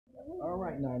All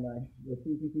right, Nyla. Let's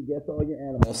see if you can guess all your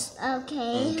animals.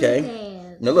 Okay.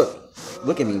 Okay. Now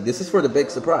look at me. This is for the big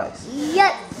surprise.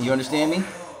 Yep. You understand me?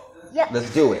 Yep.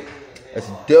 Let's do it. Let's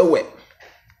do it.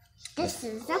 This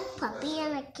is a puppy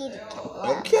and a kitty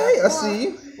cat. Okay, I see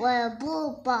you. With a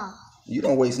blue ball. You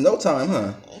don't waste no time,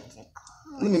 huh? It's a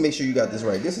Let me make sure you got this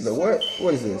right. This is a what?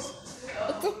 What is this?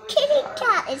 It's a kitty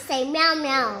cat. It's a meow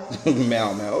meow.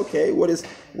 Meow meow. Okay. What is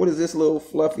this little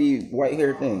fluffy white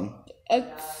hair thing?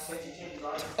 It's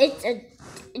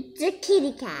a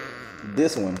kitty cat.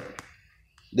 This one.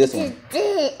 This one.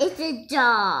 It's a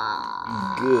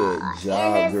dog. Good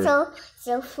job, And it's girl.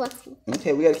 so fluffy.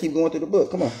 Okay, we gotta keep going through the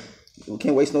book. Come on. We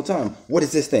can't waste no time. What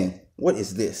is this thing? What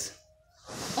is this?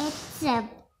 It's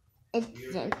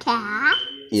a cat.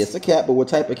 Yeah, it's a cat, but what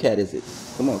type of cat is it?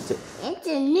 Come on. It's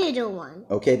a little one.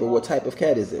 Okay, but what type of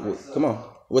cat is it? Come on.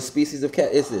 What species of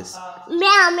cat is this?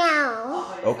 Meow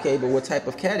meow. Okay, but what type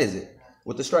of cat is it?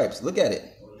 With the stripes. Look at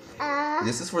it.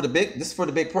 This is for the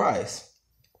big prize.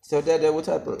 Tell Dad what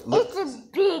type of. It's a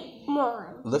big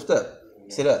one. Lift up.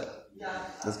 Sit up.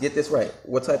 Let's get this right.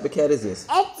 What type of cat is this?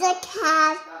 It's a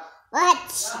cat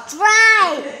with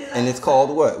stripes. And it's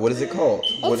called what? What is it called?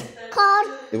 What is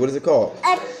it called?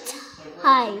 A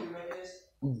type.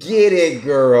 Get it,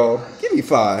 girl. Give me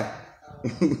 5.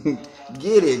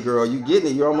 Get it, girl. You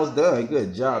getting it. You're almost done.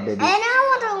 Good job, baby. And I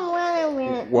want to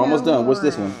win. We're almost done. What's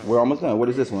this one? We're almost done. What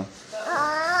is this one?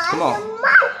 Come on. It's a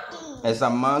monkey. It's a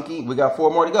monkey. We got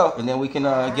 4 more to go, and then we can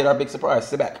get our big surprise.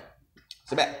 Sit back.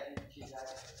 Sit back.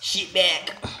 Sit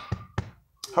back.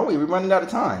 Hurry, we're running out of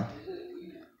time.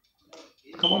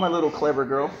 Come on, my little clever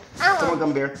girl. Come on,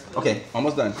 Gummy Bear. Okay,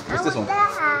 almost done. What's this one?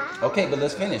 Okay, but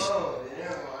let's finish.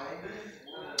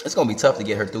 It's gonna be tough to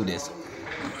get her through this.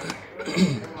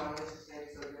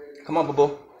 Come on,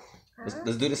 Boo.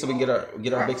 Let's do this so we can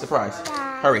get our big surprise.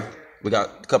 Hurry. We got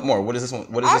a couple more. What is this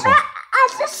one? What is this one?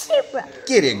 It's a zebra.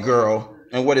 Get it, girl.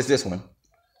 And what is this one?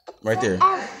 Right there.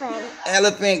 Elephant.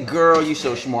 Elephant, girl. You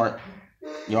so smart.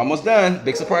 You're almost done.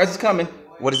 Big surprise is coming.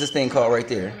 What is this thing called right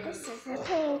there? This is a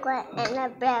penguin and a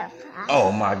bear.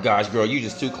 Oh my gosh, girl. You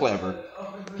just too clever.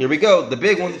 Here we go. The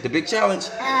big one. The big challenge.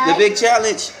 The big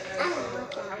challenge.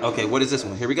 Okay, what is this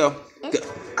one? Here we go. It's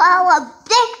called a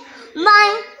big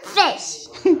mine fish.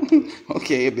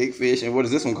 Okay, a big fish. And what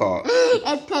is this one called?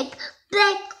 A big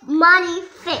money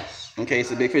fish. Okay,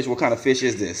 it's a big fish. What kind of fish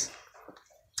is this?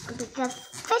 Because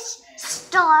fish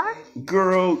star.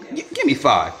 Girl, give me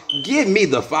 5. Give me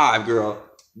the 5, girl.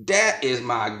 That is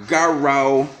my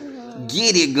girl.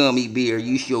 Get it, Gummy Bear.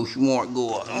 You so smart,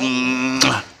 girl. Come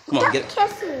on, Don't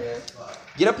kiss me.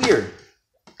 Get up here.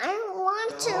 I don't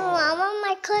want to. I want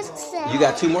my cousin. You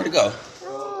got 2 more to go.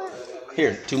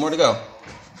 Here, 2 more to go.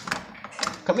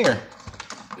 Come here.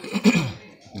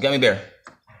 Gummy Bear.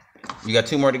 You got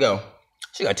 2 more to go.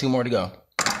 She got 2 more to go.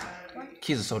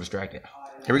 Kids are so distracted.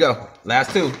 Here we go.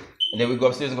 Last 2. And then we go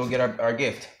upstairs and go get our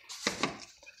gift.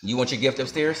 You want your gift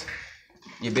upstairs?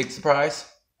 Your big surprise?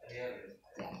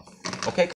 Okay.